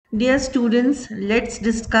Dear students, let's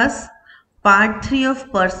discuss part 3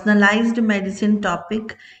 of personalized medicine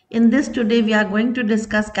topic. In this today we are going to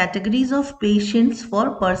discuss categories of patients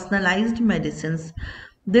for personalized medicines.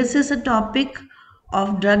 This is a topic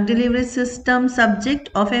of drug delivery system subject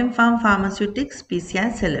of m.pharm pharmaceutics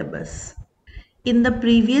PCI syllabus. In the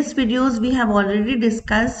previous videos, we have already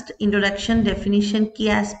discussed introduction, definition, key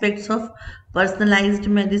aspects of personalized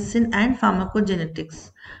medicine and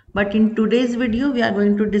pharmacogenetics. But in today's video, we are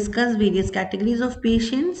going to discuss various categories of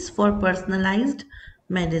patients for personalized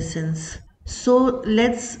medicines. So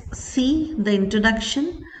let's see the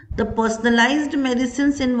introduction. The personalized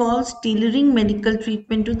medicines involves tailoring medical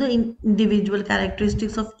treatment to the individual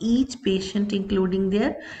characteristics of each patient, including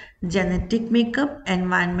their genetic makeup,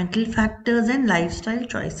 environmental factors, and lifestyle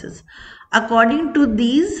choices. According to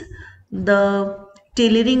these, the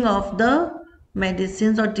tailoring of the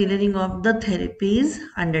medicines or tailoring of the therapy is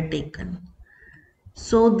undertaken.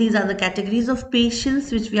 So these are the categories of patients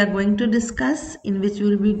which we are going to discuss, in which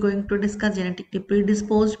we will be going to discuss genetically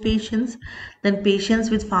predisposed patients, then patients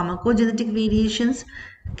with pharmacogenetic variations,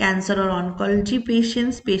 cancer or oncology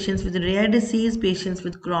patients, patients with rare disease, patients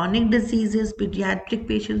with chronic diseases, pediatric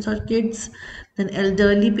patients or kids, then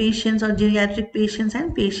elderly patients or geriatric patients,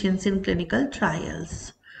 and patients in clinical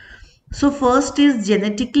trials. So first is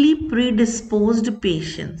genetically predisposed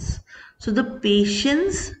patients. So the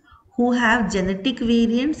patients who have genetic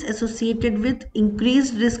variants associated with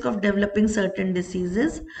increased risk of developing certain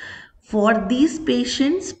diseases. For these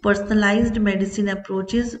patients, personalized medicine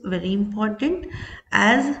approach is very important,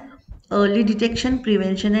 as early detection,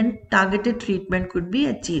 prevention, and targeted treatment could be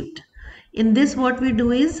achieved. In this, what we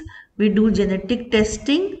do is we do genetic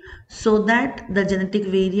testing so that the genetic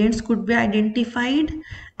variants could be identified,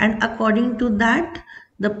 and according to that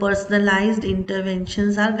the personalized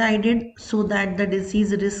interventions are guided so that the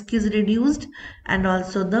disease risk is reduced and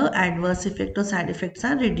also the adverse effect or side effects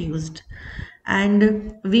are reduced.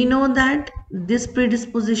 And we know that this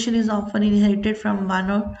predisposition is often inherited from one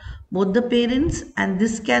or both the parents, and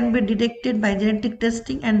this can be detected by genetic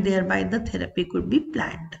testing, and thereby the therapy could be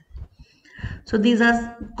planned. So these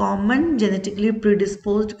are common genetically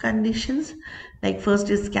predisposed conditions. Like first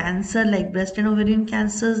is cancer, like breast and ovarian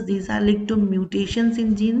cancers. These are linked to mutations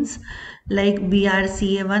in genes like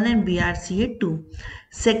BRCA1 and BRCA2.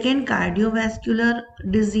 Second, cardiovascular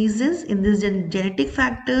diseases. In these genetic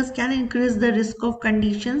factors can increase the risk of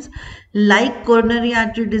conditions like coronary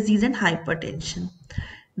artery disease and hypertension.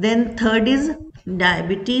 Then third is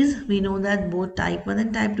diabetes. We know that both type 1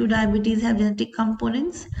 and type 2 diabetes have genetic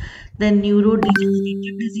components. Then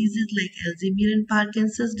neurodegenerative diseases like Alzheimer's and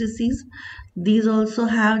Parkinson's disease. These also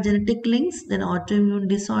have genetic links. Then autoimmune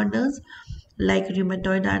disorders like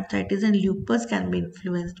rheumatoid arthritis and lupus can be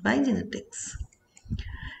influenced by genetics.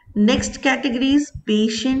 Next category is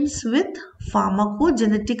patients with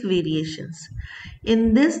pharmacogenetic variations.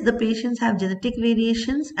 In this, the patients have genetic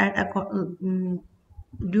variations, and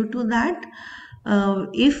due to that,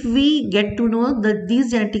 if we get to know that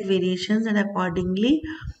these genetic variations, and accordingly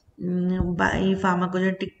by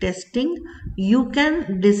pharmacogenetic testing, you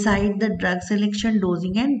can decide the drug selection,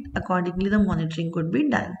 dosing, and accordingly the monitoring could be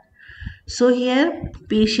done. So here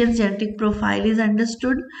patient's genetic profile is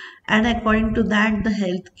understood, and according to that the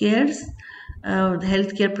healthcare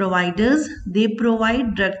providers, they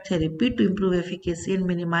provide drug therapy to improve efficacy and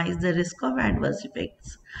minimize the risk of adverse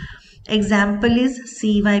effects. Example is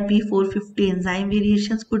CYP450 enzyme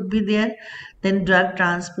variations could be there, then drug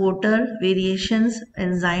transporter variations,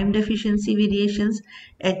 enzyme deficiency variations,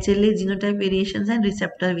 HLA genotype variations, and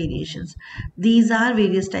receptor variations. These are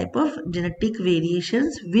various type of genetic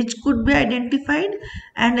variations which could be identified,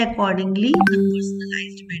 and accordingly the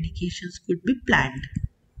personalized medications could be planned.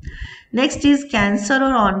 Next is cancer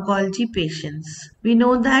or oncology patients. We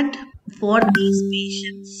know that for these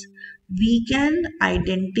patients, we can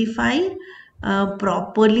identify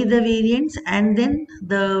properly the variants, and then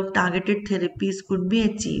the targeted therapies could be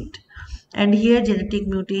achieved. And here genetic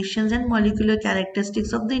mutations and molecular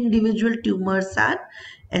characteristics of the individual tumors are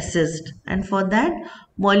assessed. And for that,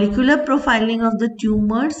 molecular profiling of the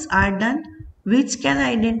tumors are done, which can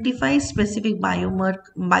identify specific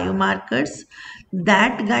biomarkers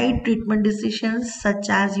that guide treatment decisions, such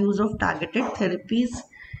as use of targeted therapies,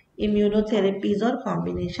 immunotherapies, or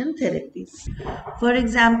combination therapies. For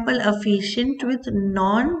example, a patient with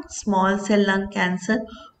non-small cell lung cancer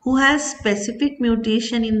who has specific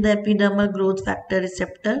mutation in the epidermal growth factor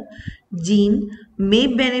receptor gene may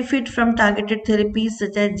benefit from targeted therapies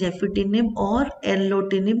such as gefitinib or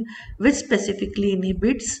erlotinib, which specifically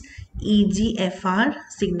inhibits EGFR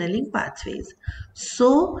signaling pathways.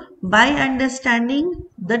 So, by understanding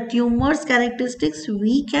the tumor's characteristics,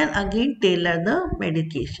 we can again tailor the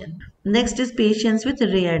medication. Next is patients with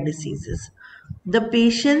rare diseases. The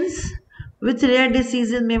patients with rare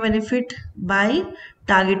diseases may benefit by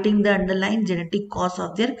targeting the underlying genetic cause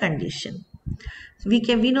of their condition. We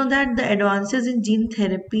know that the advances in gene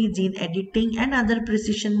therapy, gene editing, and other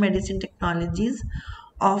precision medicine technologies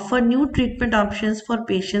offer new treatment options for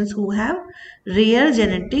patients who have rare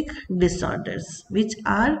genetic disorders which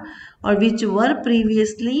were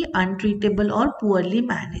previously untreatable or poorly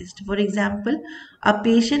managed. For example, a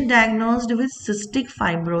patient diagnosed with cystic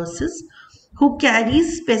fibrosis who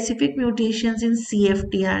carries specific mutations in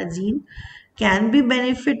CFTR gene can be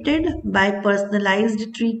benefited by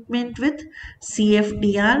personalized treatment with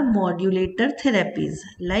CFTR modulator therapies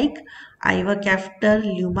like ivacaftor,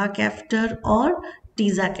 lumacaftor, or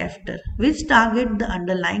tezacaftor, which target the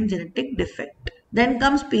underlying genetic defect. Then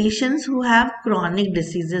comes patients who have chronic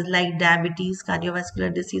diseases like diabetes,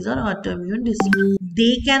 cardiovascular disease, or autoimmune disease.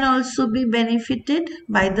 They can also be benefited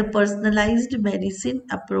by the personalized medicine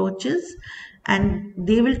approaches, and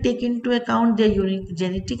they will take into account their unique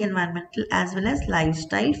genetic, environmental, as well as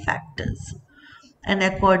lifestyle factors, and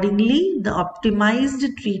accordingly the optimized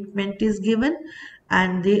treatment is given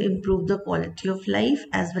and they improve the quality of life,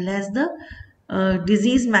 as well as the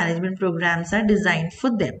disease management programs are designed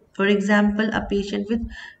for them. For example, a patient with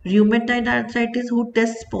rheumatoid arthritis who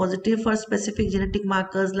tests positive for specific genetic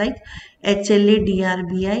markers like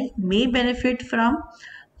HLA-DRBI may benefit from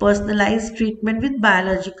personalized treatment with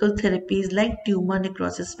biological therapies like tumor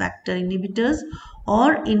necrosis factor inhibitors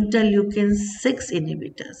or interleukin 6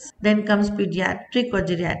 inhibitors. Then comes pediatric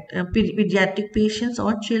patients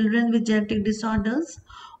or children with genetic disorders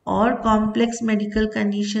or complex medical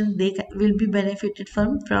conditions. They will be benefited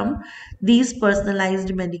from these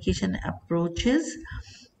personalized medication approaches.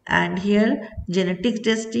 And here genetic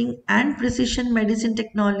testing and precision medicine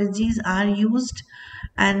technologies are used,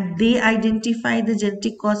 and they identify the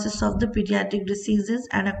genetic causes of the pediatric diseases,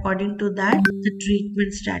 and according to that the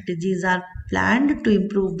treatment strategies are planned to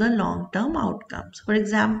improve the long term outcomes. For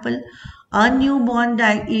example, a newborn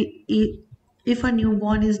if a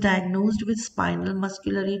newborn is diagnosed with spinal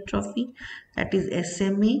muscular atrophy, that is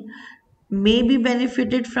SMA, may be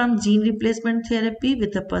benefited from gene replacement therapy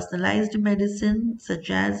with a personalized medicine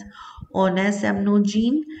such as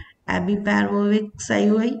onasemnogene abiparvovec,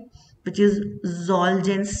 which is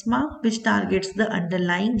Zolgensma, which targets the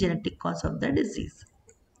underlying genetic cause of the disease.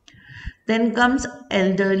 Then comes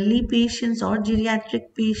elderly patients or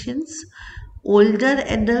geriatric patients. Older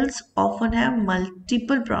adults often have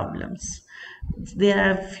multiple problems. There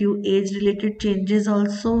are a few age-related changes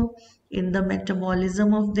also in the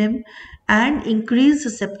metabolism of them and increased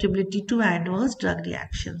susceptibility to adverse drug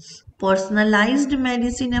reactions. Personalized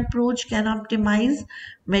medicine approach can optimize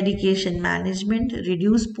medication management,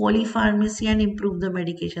 reduce polypharmacy, and improve the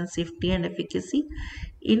medication safety and efficacy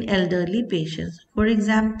in elderly patients. For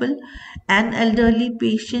example, an elderly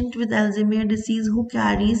patient with Alzheimer's disease who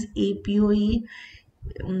carries APOE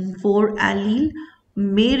 4 allele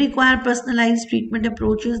may require personalized treatment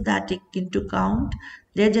approaches that take into account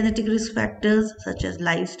their genetic risk factors such as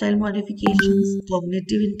lifestyle modifications,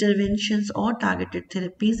 cognitive interventions, or targeted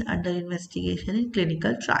therapies under investigation in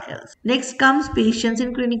clinical trials. Next comes patients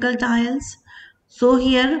in clinical trials. So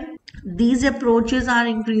here these approaches are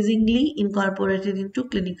increasingly incorporated into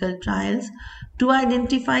clinical trials to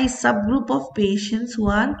identify subgroup of patients who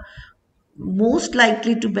are most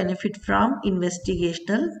likely to benefit from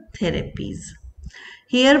investigational therapies.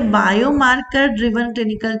 Here, biomarker driven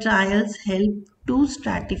clinical trials help to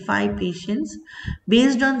stratify patients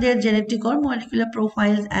based on their genetic or molecular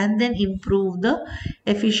profiles and then improve the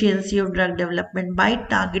efficiency of drug development by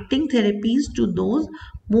targeting therapies to those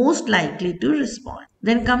most likely to respond.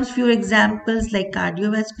 Then comes few examples like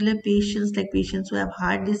cardiovascular patients, like patients who have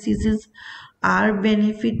heart diseases are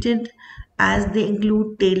benefited as they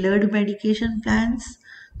include tailored medication plans.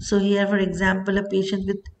 So here, for example, a patient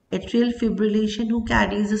with atrial fibrillation who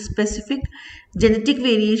carries a specific genetic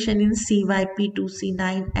variation in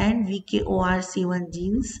CYP2C9 and VKORC1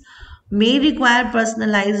 genes may require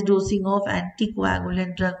personalized dosing of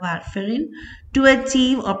anticoagulant drug warfarin to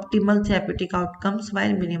achieve optimal therapeutic outcomes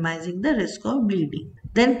while minimizing the risk of bleeding.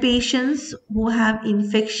 Then patients who have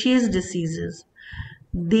infectious diseases,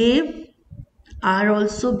 they are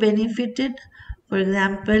also benefited. For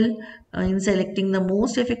example, in selecting the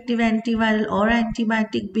most effective antiviral or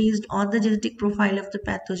antibiotic based on the genetic profile of the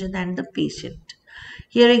pathogen and the patient.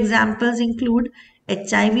 Here examples include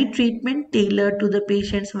HIV treatment tailored to the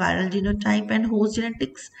patient's viral genotype and host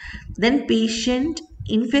genetics. Then patient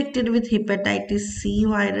infected with hepatitis C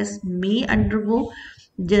virus may undergo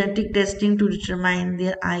genetic testing to determine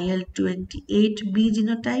their IL-28B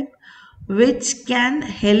genotype, which can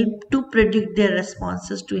help to predict their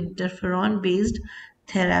responses to interferon based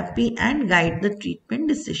therapy and guide the treatment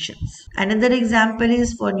decisions. Another example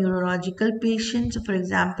is for neurological patients. For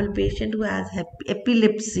example, patient who has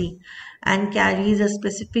epilepsy and carries a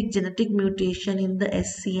specific genetic mutation in the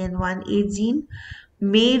SCN1A gene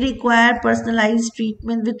may require personalized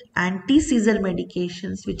treatment with anti-seizure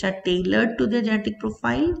medications which are tailored to their genetic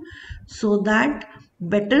profile so that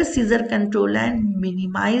better seizure control and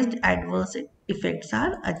minimized adverse effects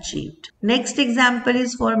are achieved. Next example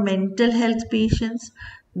is for mental health patients.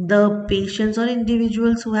 The patients or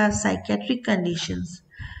individuals who have psychiatric conditions,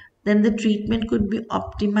 then the treatment could be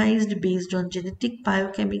optimized based on genetic,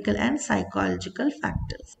 biochemical, and psychological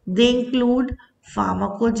factors. They include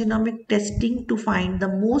pharmacogenomic testing to find the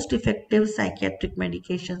most effective psychiatric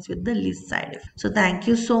medications with the least side effects. So thank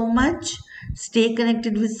you so much. Stay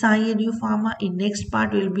connected with SAIEDUPHARMAA. In next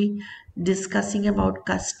part, we'll be discussing about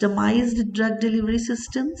customized drug delivery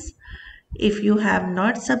systems. If you have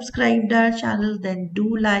not subscribed our channel, then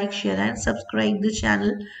do like, share and subscribe the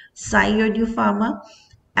channel SAIEDUPHARMAA.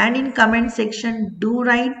 And in comment section, do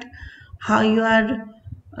write how you are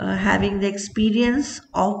having the experience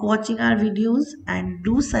of watching our videos, and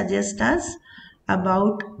do suggest us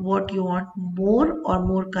about what you want more or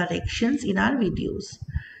more corrections in our videos.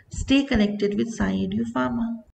 Stay connected with SAIEDUPHARMAA.